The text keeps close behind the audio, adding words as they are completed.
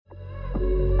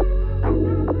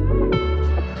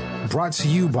Brought to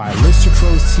you by Mr.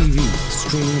 Crows TV,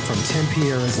 streaming from Tempe,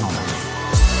 Arizona.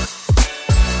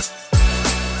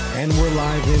 And we're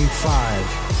live in 5,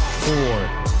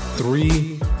 4,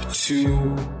 3, 2,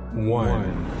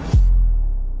 1.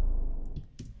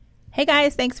 Hey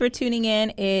guys, thanks for tuning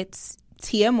in. It's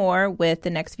Tia Moore with the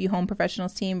Next View Home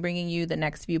Professionals team bringing you the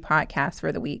Next View podcast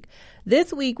for the week.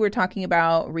 This week we're talking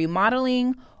about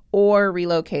remodeling or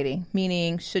relocating,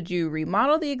 meaning should you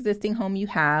remodel the existing home you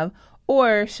have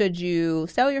or should you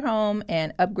sell your home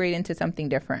and upgrade into something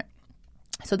different?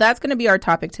 So that's going to be our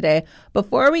topic today.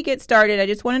 Before we get started, I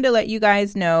just wanted to let you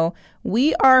guys know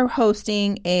we are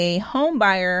hosting a home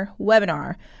buyer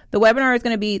webinar. The webinar is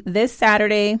going to be this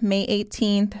Saturday, May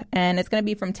 18th, and it's going to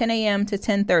be from 10 a.m. to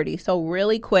 10:30. So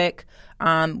really quick,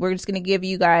 we're just going to give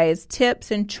you guys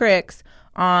tips and tricks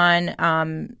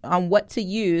on what to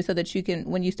use so that you can,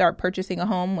 when you start purchasing a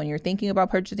home, when you're thinking about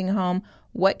purchasing a home,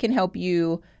 what can help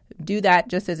you do that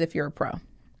just as if you're a pro.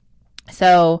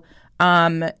 So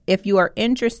if you are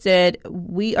interested,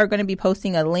 we are going to be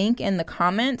posting a link in the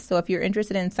comments. So if you're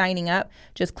interested in signing up,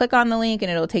 just click on the link and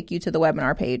it'll take you to the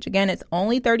webinar page. Again, it's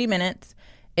only 30 minutes.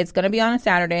 It's going to be on a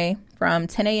Saturday from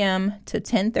 10 a.m. to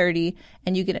 10:30,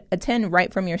 and you can attend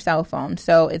right from your cell phone.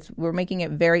 So we're making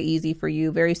it very easy for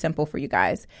you, very simple for you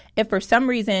guys. If for some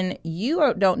reason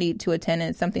you don't need to attend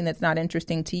and it's something that's not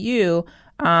interesting to you,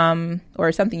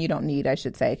 or something you don't need, I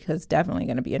should say, because it's definitely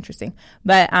going to be interesting.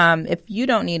 But if you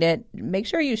don't need it, make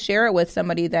sure you share it with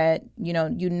somebody that you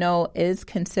know is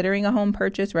considering a home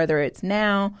purchase, whether it's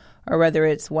now or whether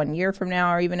it's 1 year from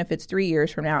now, or even if it's 3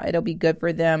 years from now. It'll be good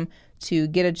for them to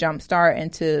get a jump start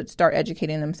and to start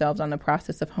educating themselves on the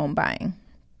process of home buying.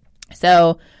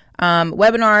 So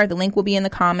webinar, the link will be in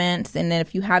the comments. And then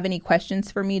if you have any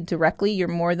questions for me directly, you're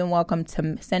more than welcome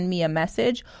to send me a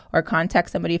message or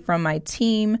contact somebody from my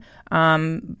team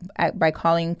by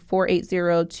calling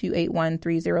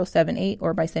 480-281-3078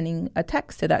 or by sending a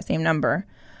text to that same number.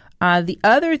 The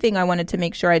other thing I wanted to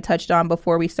make sure I touched on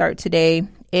before we start today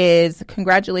is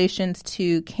congratulations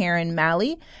to Karen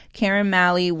Malley. Karen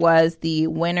Malley was the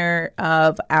winner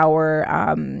of our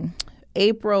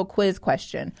April quiz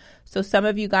question. So some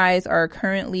of you guys are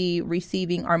currently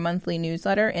receiving our monthly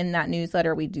newsletter. In that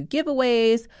newsletter, we do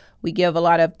giveaways. We give a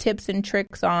lot of tips and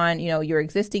tricks on, your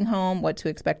existing home, what to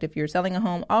expect if you're selling a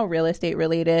home, all real estate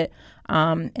related,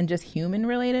 and just human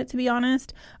related, to be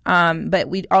honest. But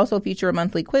we also feature a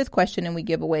monthly quiz question, and we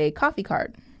give away a coffee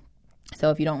card. So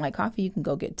if you don't like coffee, you can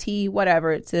go get tea,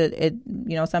 whatever.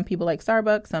 Some people like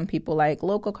Starbucks, some people like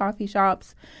local coffee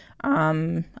shops.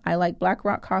 I like Black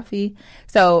Rock coffee.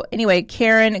 So anyway,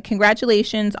 Karen,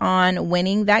 congratulations on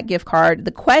winning that gift card.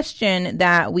 The question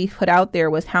that we put out there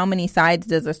was, how many sides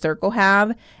does a circle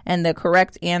have? And the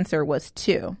correct answer was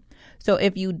 2. So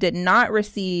if you did not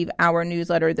receive our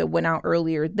newsletter that went out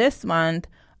earlier this month,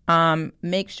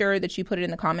 make sure that you put it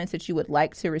in the comments that you would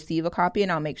like to receive a copy,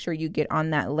 and I'll make sure you get on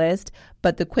that list.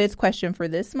 But the quiz question for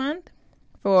this month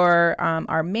for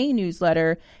our main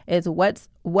newsletter is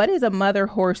what is a mother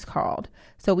horse called?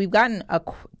 So we've gotten a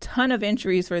ton of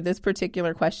entries for this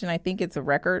particular question. I think it's a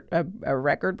record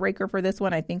breaker for this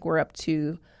one. I think we're up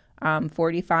to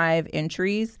 45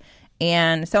 entries.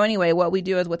 And so anyway, what we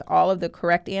do is with all of the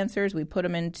correct answers, we put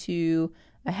them into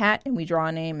a hat and we draw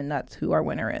a name, and that's who our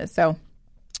winner is. So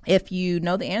if you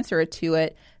know the answer to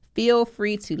it, feel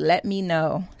free to let me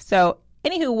know. So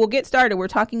anywho, we'll get started. We're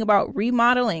talking about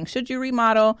remodeling. Should you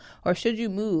remodel or should you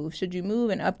move? Should you move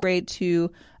and upgrade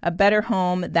to a better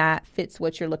home that fits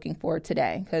what you're looking for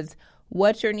today? Because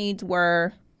what your needs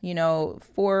were, 4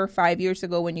 or 5 years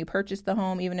ago when you purchased the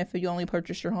home, even if you only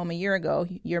purchased your home a year ago,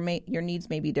 your needs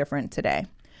may be different today.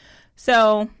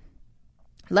 So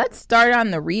let's start on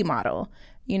the remodel.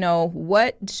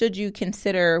 What should you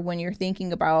consider when you're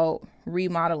thinking about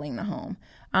remodeling the home?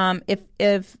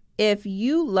 If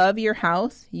you love your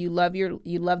house, you love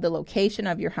the location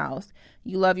of your house,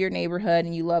 you love your neighborhood,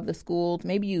 and you love the schools,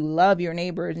 maybe you love your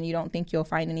neighbors and you don't think you'll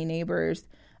find any neighbors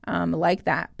like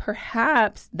that,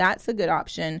 perhaps that's a good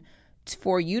option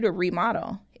for you to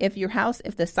remodel. If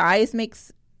the size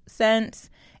makes sense,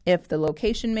 if the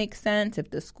location makes sense, if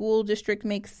the school district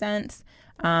makes sense,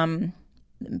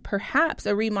 perhaps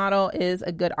a remodel is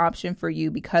a good option for you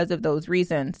because of those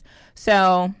reasons.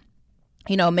 So,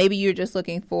 maybe you're just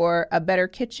looking for a better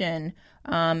kitchen.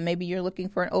 Maybe you're looking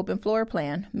for an open floor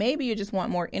plan. Maybe you just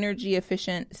want more energy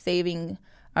efficient saving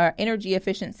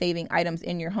items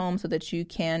in your home so that you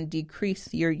can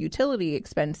decrease your utility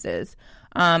expenses.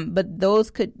 But those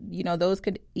could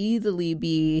easily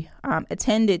be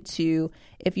attended to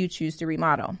if you choose to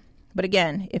remodel. But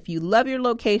again, if you love your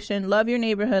location, love your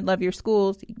neighborhood, love your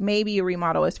schools, maybe a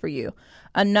remodel is for you.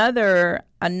 Another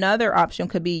option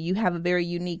could be you have a very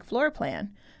unique floor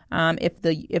plan.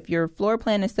 If your floor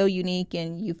plan is so unique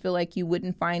and you feel like you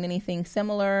wouldn't find anything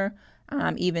similar,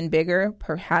 even bigger,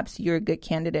 perhaps you're a good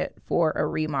candidate for a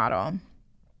remodel.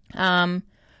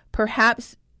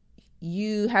 Perhaps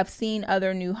you have seen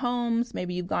other new homes.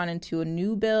 Maybe you've gone into a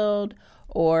new build,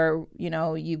 or,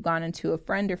 you've gone into a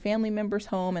friend or family member's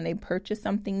home and they purchased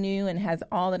something new and has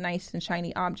all the nice and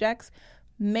shiny objects.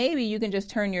 Maybe you can just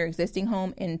turn your existing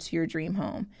home into your dream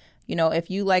home. If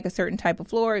you like a certain type of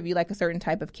floor, if you like a certain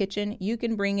type of kitchen, you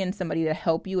can bring in somebody to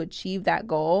help you achieve that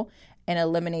goal and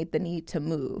eliminate the need to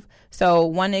move. So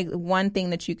one thing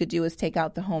that you could do is take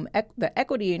out the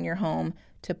equity in your home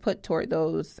to put toward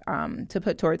those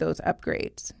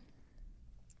upgrades.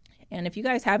 And if you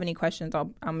guys have any questions,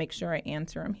 I'll make sure I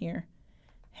answer them here.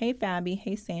 Hey, Fabi.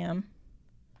 Hey, Sam.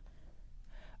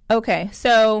 Okay,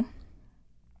 so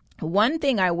one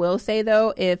thing I will say,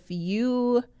 though,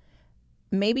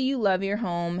 maybe you love your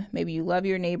home, maybe you love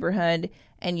your neighborhood,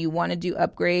 and you want to do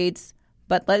upgrades,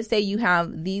 but let's say you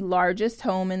have the largest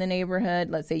home in the neighborhood,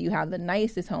 let's say you have the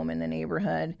nicest home in the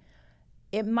neighborhood,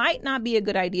 it might not be a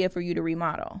good idea for you to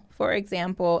remodel. For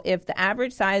example, if the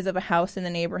average size of a house in the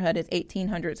neighborhood is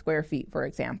 1,800 square feet, for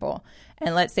example,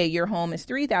 and let's say your home is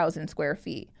 3,000 square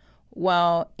feet,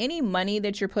 well, any money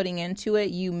that you're putting into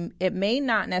it, it may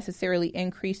not necessarily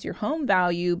increase your home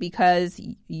value because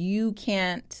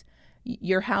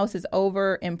your house is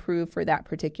over improved for that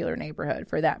particular neighborhood,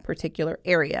 for that particular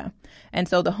area. And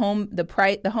so the home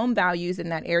values in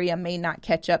that area may not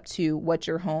catch up to what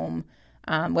your home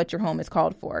is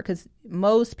called for, because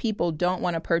most people don't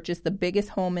want to purchase the biggest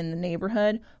home in the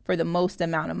neighborhood for the most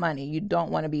amount of money. You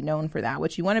don't want to be known for that.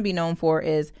 What you want to be known for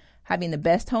is having the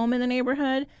best home in the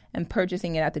neighborhood and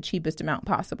purchasing it at the cheapest amount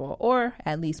possible, or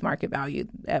at least market value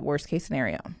at worst case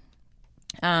scenario.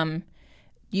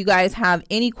 You guys have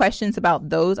any questions about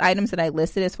those items that I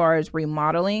listed as far as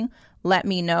remodeling? Let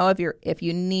me know. If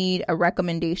you need a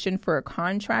recommendation for a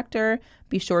contractor,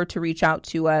 be sure to reach out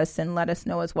to us and let us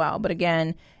know as well. But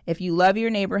again, if you love your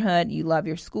neighborhood, you love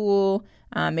your school,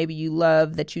 maybe you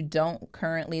love that you don't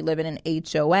currently live in an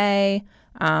HOA,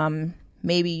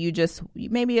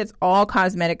 maybe it's all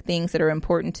cosmetic things that are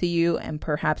important to you, and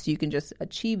perhaps you can just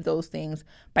achieve those things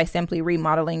by simply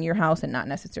remodeling your house and not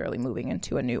necessarily moving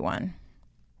into a new one.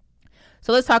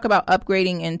 So let's talk about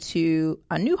upgrading into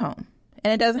a new home.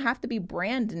 And it doesn't have to be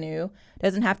brand new. It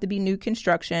doesn't have to be new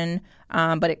construction,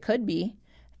 but it could be.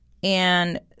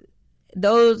 And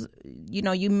those,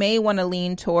 you may want to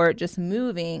lean toward just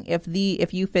moving if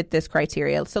you fit this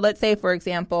criteria. So let's say, for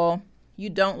example,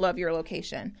 you don't love your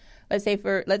location. Let's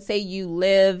say you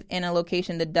live in a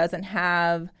location that doesn't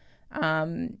have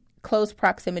close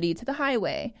proximity to the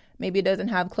highway. Maybe it doesn't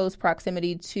have close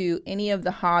proximity to any of the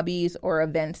hobbies or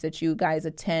events that you guys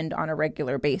attend on a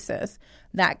regular basis.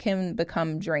 That can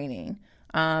become draining.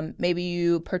 Maybe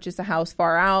you purchase a house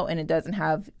far out and it doesn't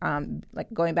have,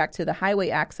 like going back to the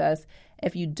highway access,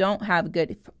 if you don't have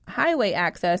good highway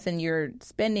access and you're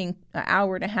spending an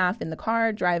hour and a half in the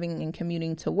car driving and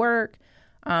commuting to work,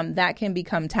 that can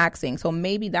become taxing. So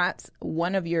maybe that's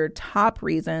one of your top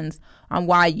reasons on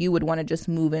why you would want to just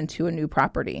move into a new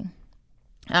property.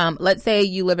 Let's say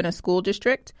you live in a school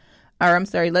district,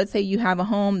 let's say you have a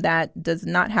home that does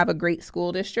not have a great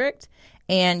school district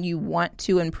and you want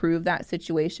to improve that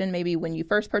situation. Maybe when you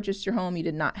first purchased your home, you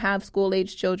did not have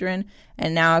school-age children,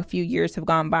 and now a few years have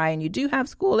gone by and you do have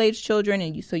school-age children,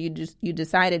 and you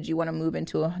decided you want to move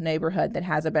into a neighborhood that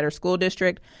has a better school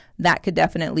district. That could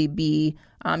definitely be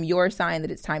your sign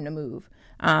that it's time to move.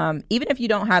 Even if you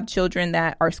don't have children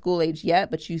that are school age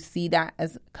yet, but you see that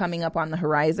as coming up on the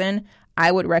horizon,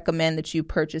 I would recommend that you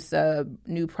purchase a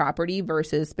new property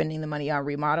versus spending the money on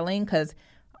remodeling, because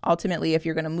ultimately, if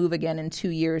you're going to move again in 2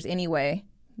 years anyway,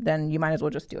 then you might as well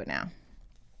just do it now.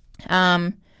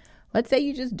 Let's say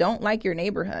you just don't like your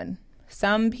neighborhood.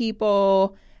 Some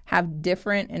people have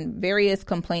different and various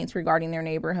complaints regarding their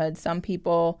neighborhood. Some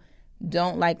people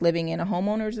don't like living in a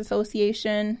homeowners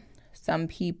association. Some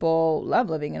people love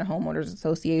living in a homeowners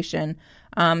association.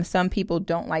 Some people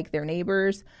don't like their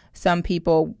neighbors. Some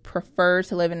people prefer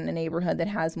to live in a neighborhood that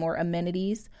has more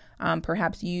amenities.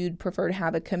 Perhaps you'd prefer to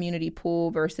have a community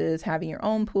pool versus having your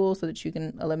own pool so that you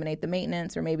can eliminate the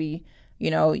maintenance, or maybe,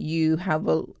 you have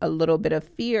a little bit of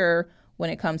fear when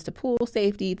it comes to pool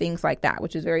safety, things like that,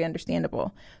 which is very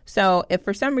understandable. So if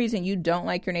for some reason you don't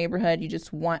like your neighborhood, you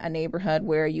just want a neighborhood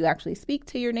where you actually speak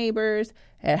to your neighbors,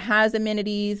 it has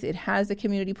amenities, it has a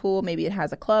community pool, maybe it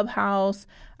has a clubhouse,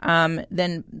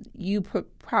 then you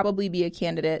probably be a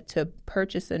candidate to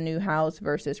purchase a new house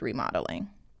versus remodeling.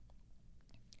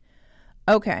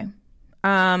 Okay.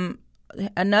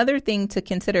 Another thing to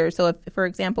consider, so if, for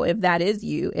example, if that is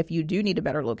you, if you do need a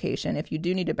better location, if you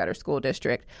do need a better school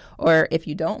district, or if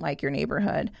you don't like your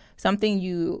neighborhood, something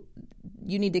you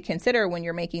need to consider when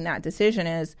you're making that decision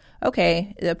is,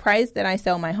 okay, the price that I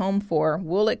sell my home for,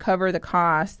 will it cover the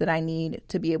cost that I need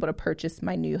to be able to purchase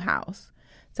my new house?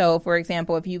 So, for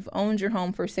example, if you've owned your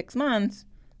home for 6 months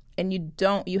and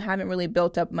you haven't really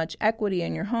built up much equity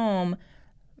in your home,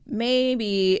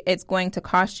 maybe it's going to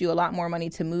cost you a lot more money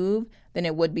to move than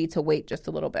it would be to wait just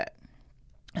a little bit.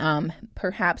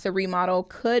 Perhaps a remodel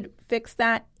could fix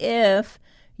that if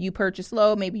you purchase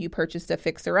low. Maybe you purchased a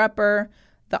fixer-upper.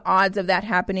 The odds of that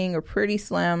happening are pretty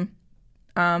slim,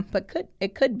 but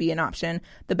it could be an option.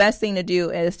 The best thing to do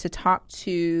is to talk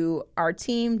to our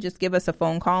team. Just give us a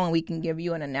phone call and we can give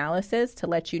you an analysis to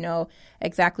let you know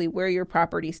exactly where your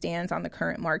property stands on the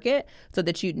current market, so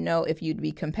that you'd know if you'd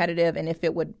be competitive and if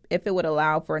it would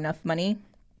allow for enough money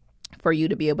for you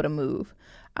to be able to move.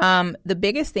 The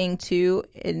biggest thing too,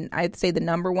 and I'd say the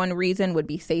number one reason would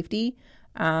be safety.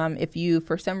 If you,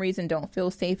 for some reason, don't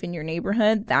feel safe in your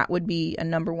neighborhood, that would be a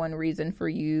number one reason for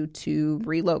you to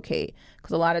relocate.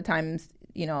 Because a lot of times,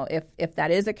 if that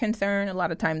is a concern, a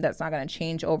lot of times that's not going to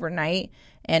change overnight.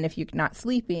 And if you're not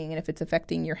sleeping and if it's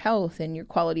affecting your health and your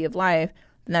quality of life,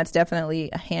 then that's definitely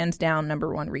a hands down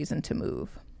number one reason to move.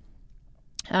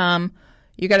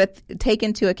 You got to take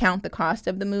into account the cost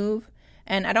of the move.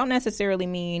 And I don't necessarily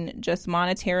mean just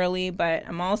monetarily, but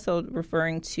I'm also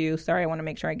referring to, I want to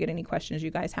make sure I get any questions you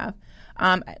guys have.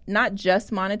 Not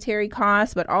just monetary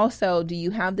costs, but also, do you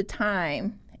have the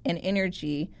time and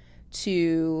energy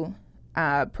to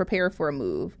prepare for a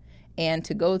move and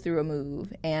to go through a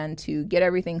move and to get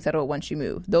everything settled once you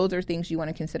move? Those are things you want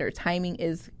to consider. Timing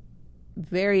is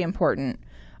very important.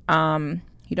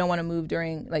 You don't want to move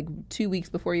during 2 weeks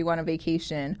before you go on a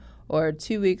vacation or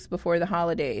 2 weeks before the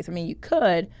holidays. I mean, you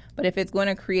could, but if it's going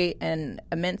to create an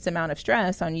immense amount of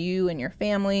stress on you and your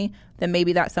family, then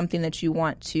maybe that's something that you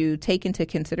want to take into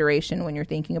consideration when you're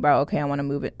thinking about, okay, I want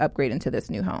to upgrade into this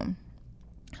new home.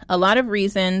 A lot of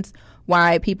reasons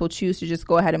why people choose to just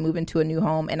go ahead and move into a new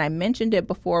home, and I mentioned it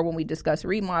before when we discussed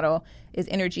remodel, is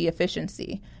energy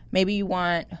efficiency. Maybe you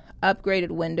want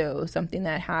upgraded windows, something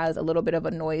that has a little bit of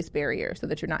a noise barrier so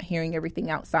that you're not hearing everything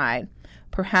outside.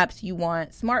 Perhaps you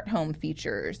want smart home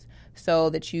features so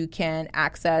that you can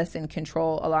access and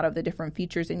control a lot of the different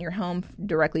features in your home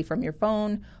directly from your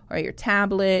phone or your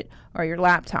tablet or your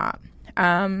laptop.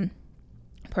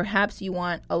 Perhaps you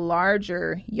want a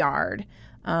larger yard,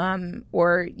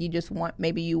 or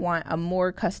maybe you want a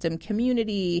more custom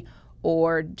community,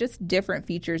 or just different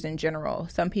features in general.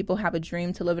 Some people have a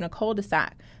dream to live in a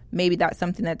cul-de-sac. Maybe that's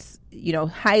something that's,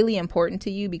 highly important to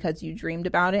you because you dreamed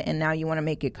about it and now you want to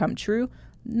make it come true.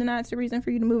 Then that's a reason for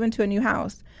you to move into a new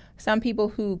house. Some people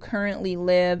who currently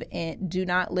do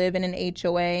not live in an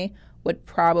HOA would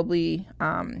probably,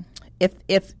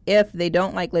 if they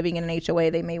don't like living in an HOA,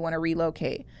 they may want to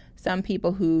relocate. Some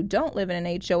people who don't live in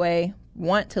an HOA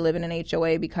want to live in an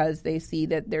HOA because they see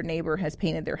that their neighbor has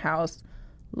painted their house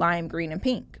lime green and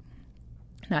pink.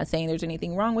 Not saying there's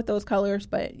anything wrong with those colors,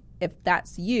 but if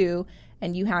that's you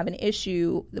and you have an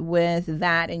issue with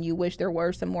that and you wish there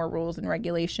were some more rules and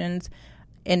regulations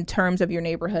in terms of your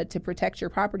neighborhood to protect your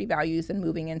property values, then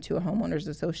moving into a homeowners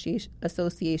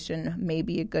association may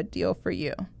be a good deal for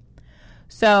you.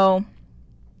 So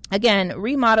again,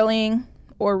 remodeling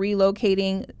or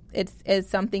relocating, it's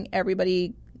something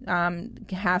everybody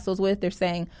hassles with. They're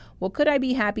saying, well, could I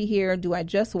be happy here? Do I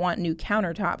just want new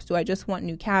countertops? Do I just want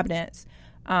new cabinets?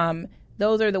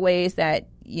 Those are the ways that,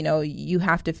 you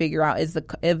have to figure out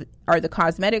are the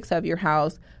cosmetics of your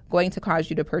house going to cause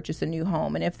you to purchase a new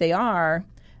home? And if they are,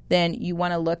 then you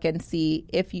want to look and see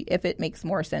if it makes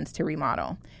more sense to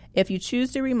remodel. If you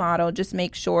choose to remodel, just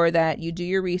make sure that you do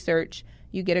your research,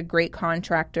 you get a great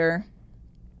contractor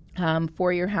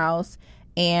for your house,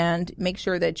 and make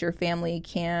sure that your family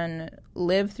can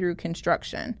live through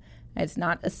construction. It's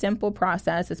not a simple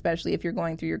process, especially if you're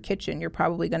going through your kitchen. You're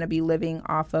probably going to be living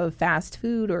off of fast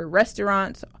food or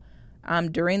restaurants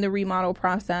during the remodel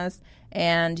process.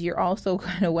 And you're also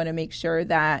going to want to make sure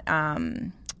that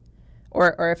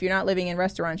or if you're not living in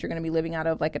restaurants, you're going to be living out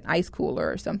of like an ice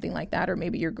cooler or something like that, or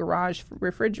maybe your garage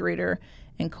refrigerator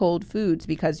and cold foods,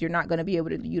 because you're not going to be able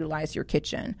to utilize your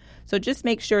kitchen. So just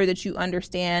make sure that you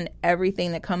understand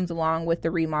everything that comes along with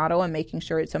the remodel and making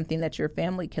sure it's something that your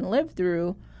family can live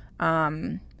through,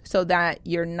 so that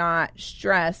you're not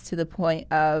stressed to the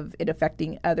point of it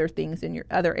affecting other things in your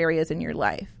other areas in your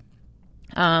life.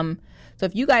 So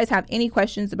if you guys have any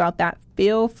questions about that,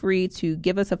 feel free to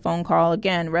give us a phone call.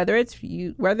 Again,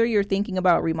 whether you're thinking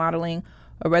about remodeling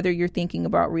or whether you're thinking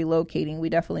about relocating, we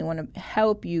definitely want to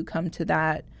help you come to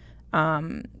that,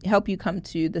 help you come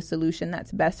to the solution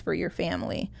that's best for your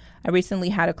family. I recently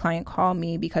had a client call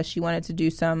me because she wanted to do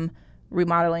some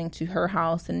remodeling to her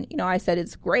house. And, I said,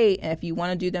 it's great. And if you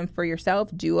want to do them for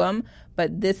yourself, do them.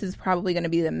 But this is probably going to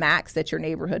be the max that your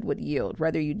neighborhood would yield,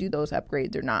 whether you do those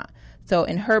upgrades or not. So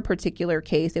in her particular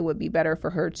case, it would be better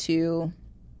for her to,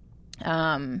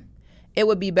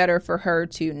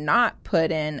 not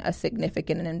put in a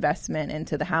significant investment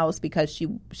into the house, because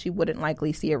she wouldn't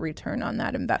likely see a return on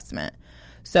that investment.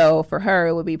 So for her,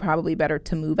 it would be probably better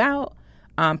to move out,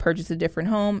 purchase a different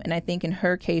home. And I think in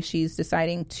her case, she's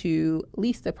deciding to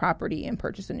lease the property and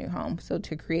purchase a new home. So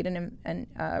to create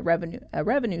a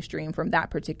revenue stream from that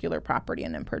particular property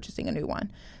and then purchasing a new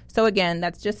one. So again,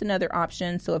 that's just another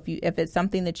option. So if it's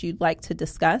something that you'd like to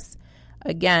discuss,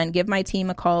 again, give my team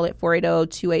a call at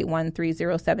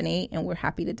 480-281-3078, and we're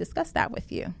happy to discuss that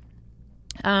with you.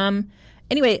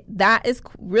 Anyway, that is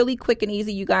really quick and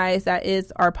easy, you guys. That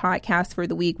is our podcast for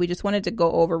the week. We just wanted to go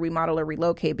over remodel or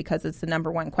relocate because it's the number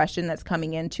one question that's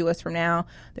coming in to us from now.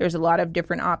 There's a lot of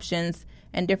different options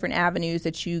and different avenues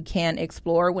that you can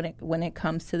explore when it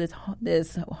comes to this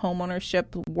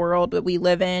homeownership world that we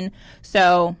live in.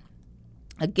 So,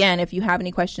 again, if you have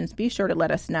any questions, be sure to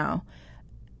let us know.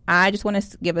 I just want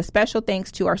to give a special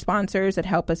thanks to our sponsors that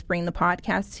help us bring the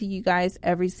podcast to you guys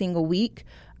every single week.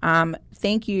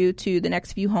 Thank you to the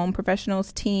Next View Home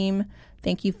Professionals team.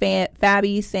 Thank you,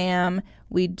 Fabi, Sam.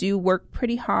 We do work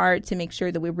pretty hard to make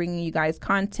sure that we're bringing you guys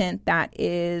content that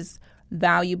is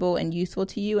valuable and useful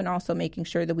to you, and also making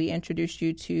sure that we introduce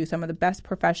you to some of the best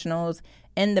professionals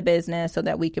in the business so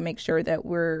that we can make sure that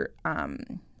we're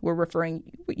referring,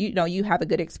 you have a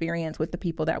good experience with the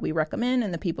people that we recommend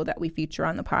and the people that we feature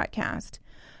on the podcast.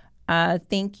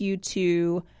 Thank you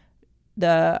to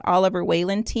the Oliver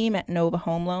Whalen team at Nova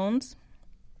Home Loans.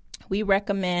 We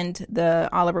recommend the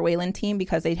Oliver Whalen team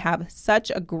because they have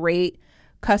such a great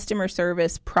customer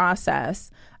service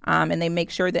process, and they make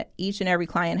sure that each and every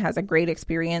client has a great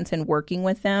experience in working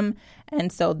with them.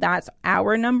 And so that's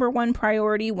our number one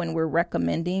priority when we're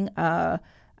recommending a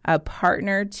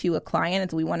partner to a client,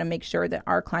 is we want to make sure that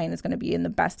our client is going to be in the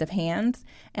best of hands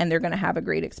and they're going to have a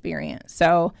great experience.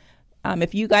 So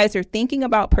if you guys are thinking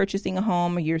about purchasing a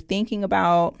home, or you're thinking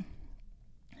about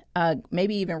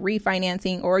maybe even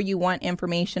refinancing, or you want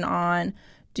information on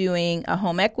doing a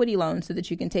home equity loan so that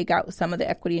you can take out some of the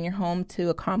equity in your home to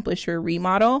accomplish your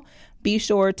remodel, be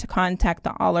sure to contact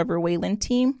the Oliver Whalen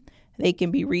team. They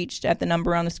can be reached at the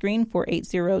number on the screen,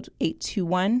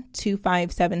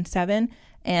 480-821-2577,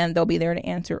 and they'll be there to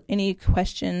answer any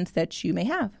questions that you may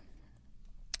have.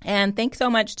 And thanks so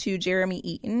much to Jeremy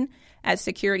Eaton at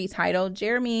Security Title.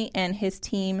 Jeremy and his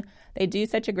team, they do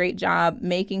such a great job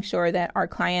making sure that our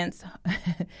clients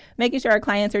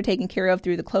are taken care of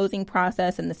through the closing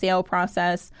process and the sale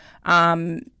process.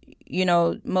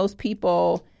 Most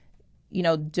people,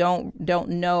 don't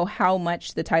know how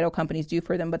much the title companies do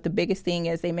for them. But the biggest thing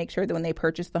is they make sure that when they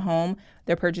purchase the home,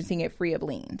 they're purchasing it free of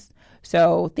liens.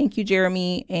 So thank you,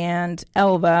 Jeremy and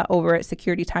Elva over at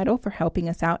Security Title, for helping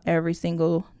us out every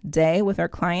single day with our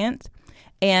clients.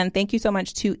 And thank you so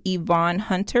much to Yvonne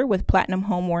Hunter with Platinum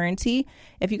Home Warranty.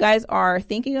 If you guys are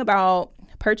thinking about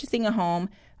purchasing a home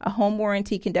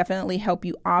warranty can definitely help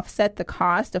you offset the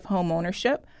cost of home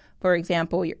ownership. For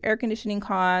example, your air conditioning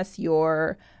costs,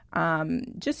 your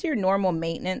just your normal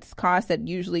maintenance costs that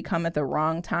usually come at the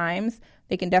wrong times.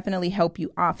 They can definitely help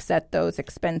you offset those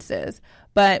expenses.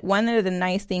 But one of the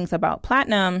nice things about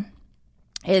Platinum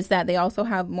is that they also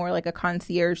have more like a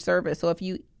concierge service. So if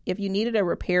you needed a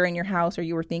repair in your house, or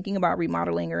you were thinking about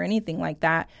remodeling or anything like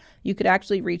that, you could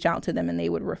actually reach out to them and they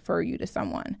would refer you to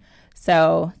someone.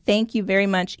 So thank you very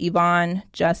much, Yvonne,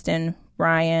 Justin,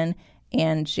 Ryan,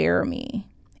 and Jeremy,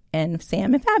 and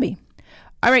Sam and Fabi.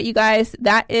 All right, you guys,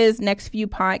 that is Next View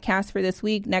podcast for this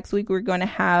week. Next week, we're going to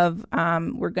have,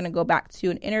 we're going to go back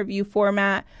to an interview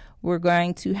format. We're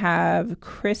going to have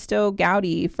Crystal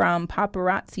Gowdy from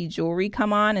Paparazzi Jewelry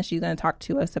come on, and she's going to talk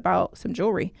to us about some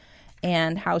jewelry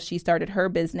and how she started her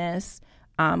business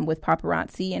with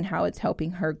paparazzi and how it's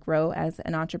helping her grow as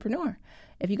an entrepreneur.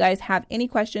 If you guys have any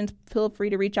questions, feel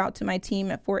free to reach out to my team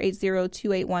at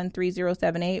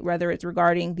 480-281-3078, whether it's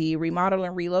regarding the remodel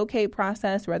and relocate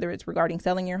process, whether it's regarding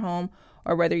selling your home,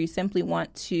 or whether you simply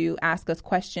want to ask us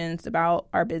questions about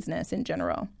our business in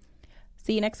general.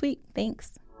 See you next week.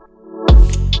 Thanks.